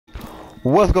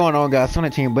What's going on, guys?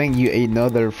 Sonic Team bringing you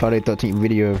another Friday 13th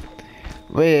video.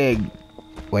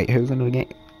 Wait, who's into the game?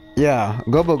 Yeah,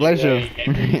 Gobo Glacier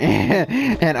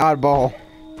and Oddball.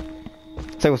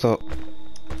 Say what's up.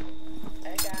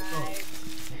 Hey guys.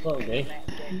 What's up, Gay?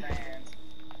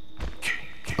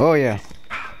 Oh yeah.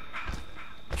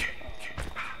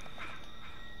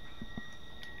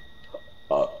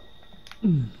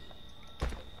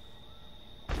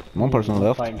 One person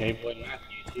left. Like Gameplay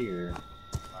Matthews here.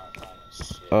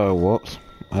 Oh, whoops.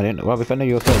 I didn't. Well, if I knew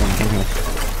you were there when you came here.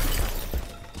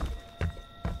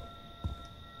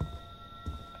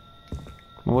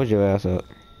 Where's your ass at?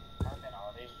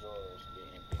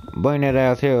 Bring that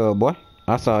ass here, boy.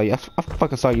 I saw you. I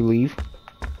fucking saw you leave.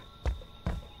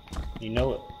 You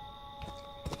know it.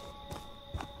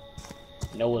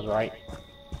 You know what's right.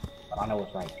 But I know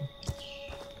what's right.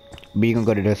 But you gonna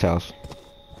go to this house.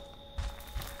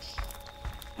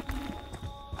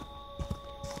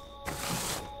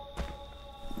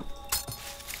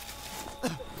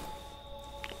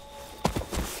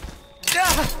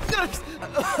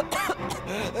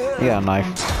 You got a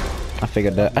knife. I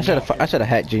figured that. I should have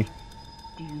hacked you.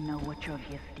 Do you know what your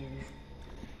gift is?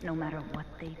 No matter what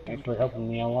they do, Thanks for helping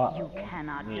me a lot. you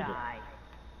cannot die.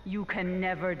 You can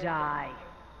never die.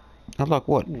 Unlock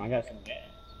what? I got some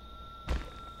gas.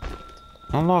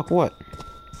 Unlock what?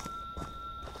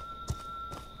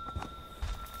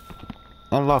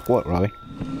 Unlock what, Robbie? What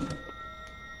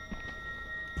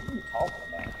are you talking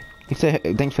about? He said,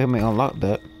 thanks for helping me unlock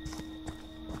that.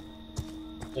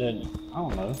 I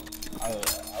don't know. I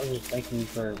was just thanking you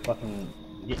for fucking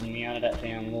getting me out of that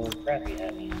damn little crap you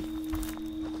had me in.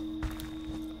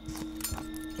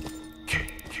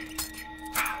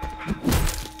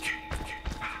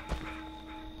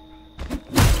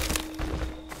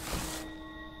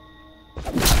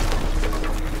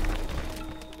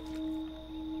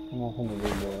 Come on, come on,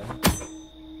 big boy.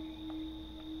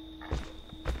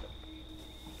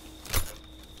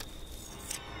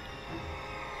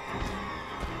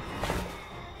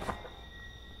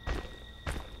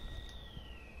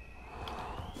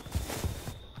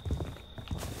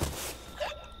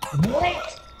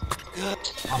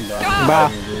 I'm done.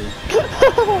 Bye.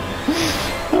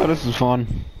 Oh, this is fun.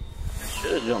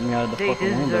 Should've jumped me out of the They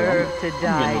fucking window. deserve to I'm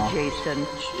die, getting Jason.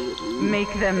 off.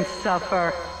 Make them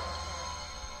suffer.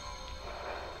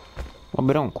 Well,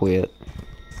 but don't quit.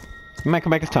 Make him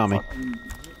back as Tommy.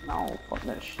 No, fuck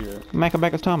that shit. Make him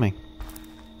back as Tommy.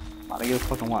 I'm about to go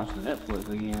fucking watch Netflix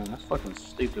again. That's fucking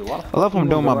stupid. Why the fuck I love you him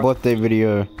doing my wanna go birthday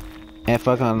video and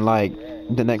fucking like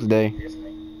the next day.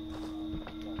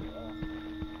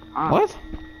 right- What?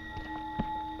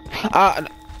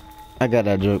 I got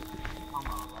that joke.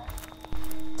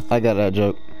 I got that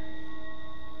joke.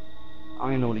 I don't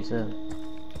even know what he said.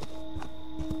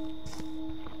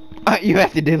 You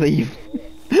have to leave.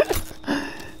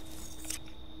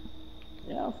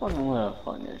 Yeah, I fucking left.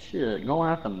 Fucking that shit. Going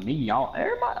after me, y'all.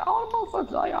 Everybody, all the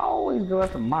motherfuckers, y'all always go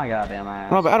after my goddamn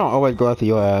ass. No, but I don't always go after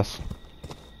your ass.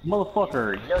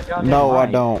 Motherfucker, you're goddamn No, right.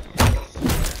 I don't.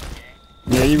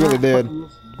 Yeah, you really did. You,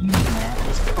 man.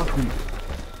 It's fucking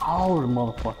all the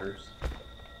motherfuckers.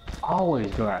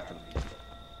 Always go after me.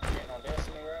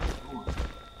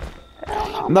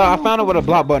 No, I found out what a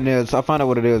block button is. I found out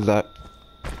what it is. That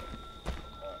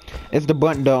it's the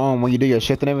button to when you do your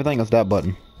shift and everything. It's that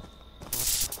button.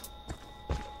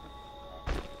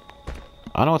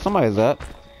 I know what somebody's at.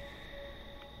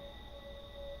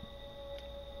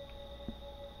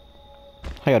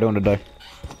 How y'all doing today?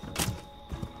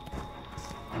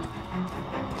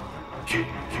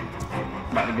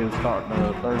 About to go start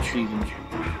the third season.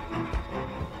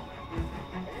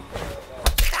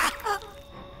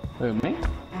 Who, me?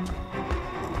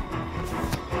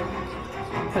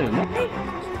 Who, me?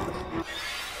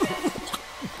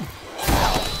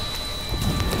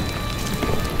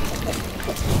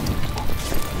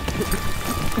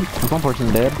 One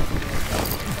person's dead.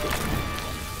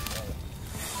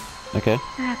 Okay.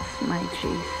 That's my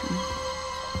Jason.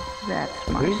 That's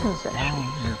my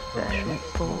special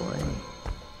boy.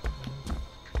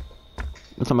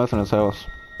 There's a mess in his house.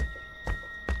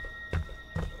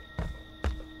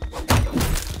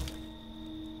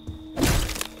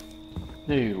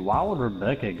 Dude, why would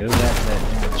Rebecca go back to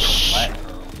that damn black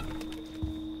girl?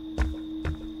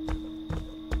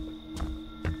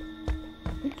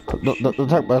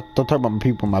 Don't talk about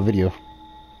people in my video.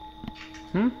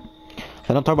 Hmm?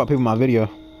 I don't talk about people in my video.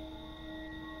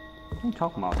 What are you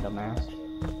talking about, dumbass?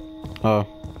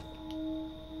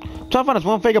 I'm trying to find this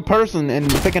one figure person in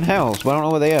the freaking house, but I don't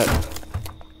know where they at.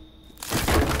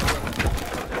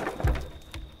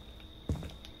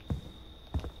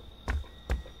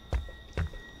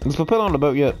 Is Papilla on the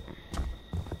boat yet?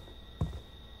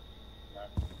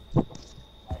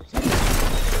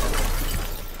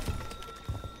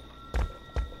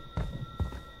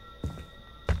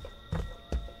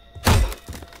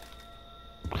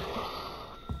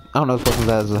 I don't know this person's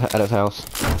at his house.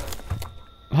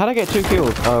 How'd I get 2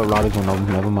 kills? Oh, Robbie's one of them.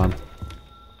 Never mind.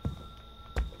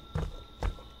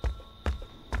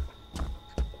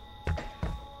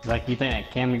 Like, you think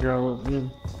that Cammy girl looks good?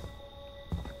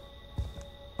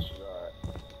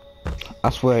 I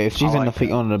swear, if she's in the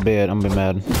feet under the bed, I'm gonna be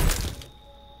mad.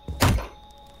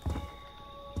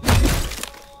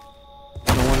 The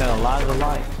one that Eliza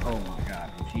likes? Oh my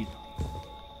god, she's...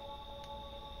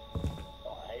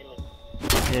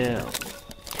 Yeah.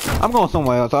 I'm going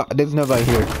somewhere else. There's nobody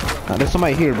here. There's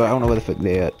somebody here, but I don't know where the fuck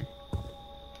they're at.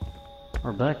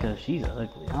 Rebecca, she's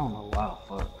ugly. I don't know why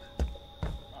the fuck.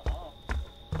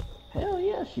 Hell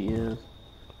yeah, she is.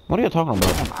 What are you talking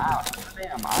about?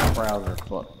 Damn eyebrows are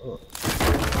fucked up.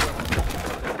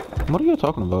 What are you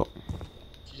talking about?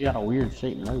 She's got a weird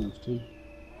shaped nose too.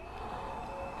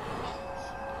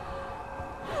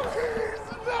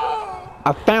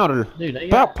 I found her. Dude, they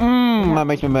got, That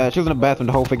makes me mad. She was in the bathroom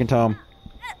the whole freaking time.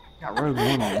 got Rogue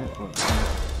One on Netflix.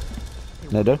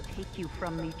 They do? Take you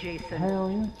from me, Jason.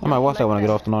 Hell yeah. I might watch that when I get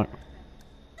off tonight.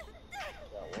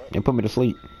 And put me to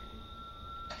sleep.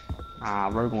 Ah,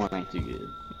 Rogue One ain't too good.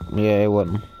 Yeah, it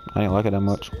wasn't. I didn't like it that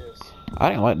much. I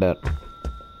didn't like that.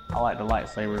 I like the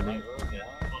lightsaber thing.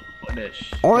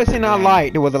 Only scene I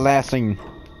liked was the last scene.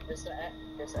 It's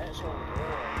actual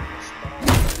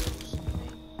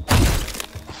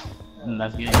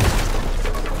That's good.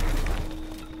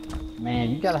 Man,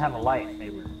 you gotta have a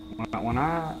lightsaber. When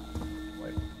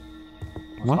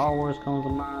What? Star Wars comes to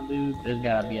mind, dude, there's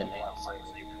gotta be a damn lightsaber.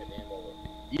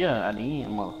 Yeah, at the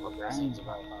end, motherfucker. I ain't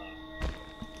about that.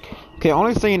 Okay,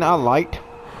 only scene I liked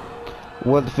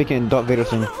was the freaking Darth Vader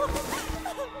scene.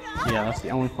 Yeah, that's the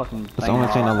only fucking That's the only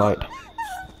scene I liked.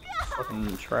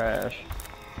 Fucking trash.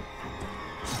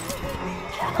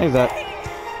 Hey, Zach.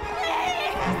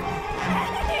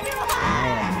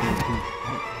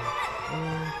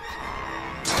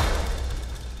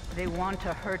 They want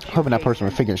to hurt you. Hoping that person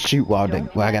would Jason. freaking shoot while Don't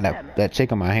I got let them. that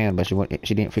chick on my hand, but she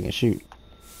didn't freaking shoot.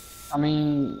 I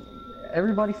mean,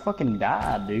 everybody fucking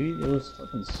died, dude. It was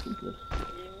fucking stupid.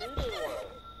 You knew they were.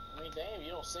 I mean, damn,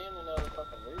 you don't see them in other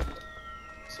fucking movies.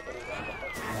 Somebody's like a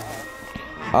fucking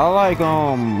guy. I like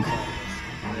Yeah.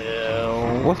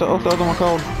 what's the other one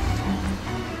called? It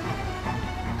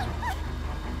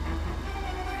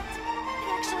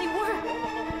actually worked.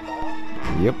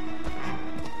 Yep.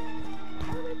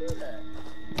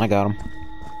 I got him.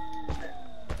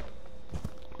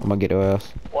 I'm gonna get her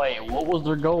ass. Wait, what was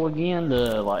their goal again?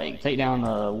 To like take down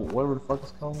the whatever the fuck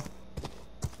it's called?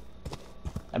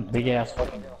 That big ass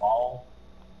fucking ball.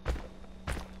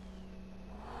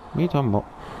 What are you talking about?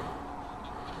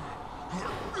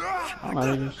 I don't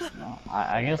know. They just,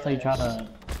 I guess they try to.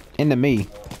 Into me.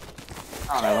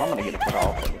 I don't know. I'm gonna get it put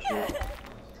off and shit.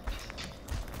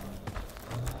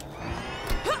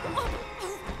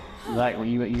 Zach,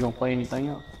 you gonna play anything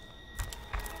else?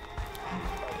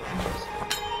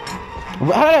 How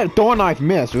did that door knife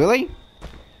miss? Really?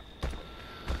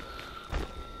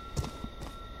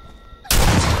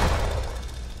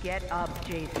 Get up,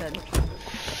 Jason.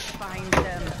 Find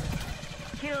them.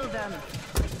 Kill them.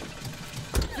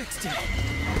 Fixed it.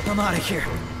 I'm out of here.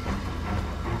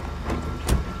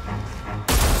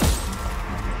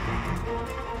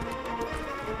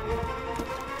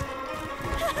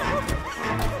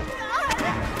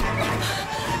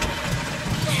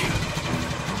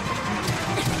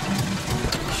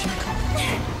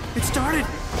 It started.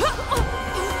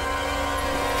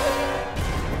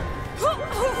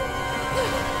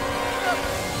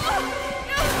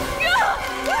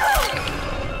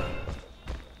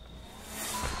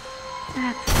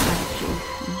 That's my Jason.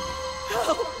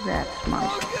 That's my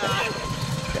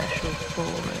special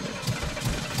boy.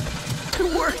 It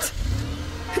worked.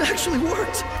 It actually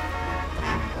worked.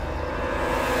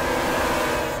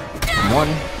 1,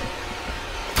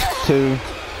 2,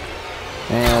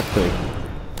 and 3.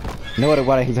 You know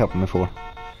what he's helping me for?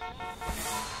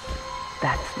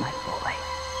 That's my boy.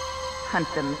 Hunt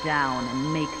them down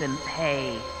and make them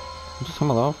pay. Is this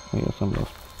someone else? Yeah, someone else.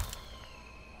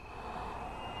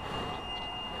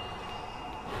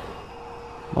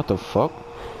 What the fuck?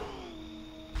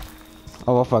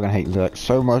 Oh, I fucking hate Zach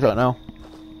so much right now.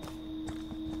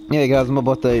 Yeah, guys, my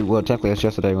birthday, well, technically it's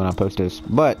yesterday when I post this,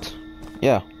 but,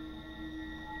 yeah.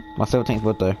 My 17th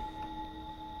birthday.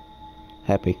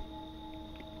 Happy.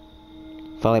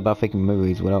 Finally about faking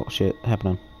movies without shit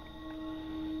happening.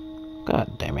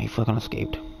 God damn it, he fucking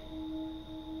escaped.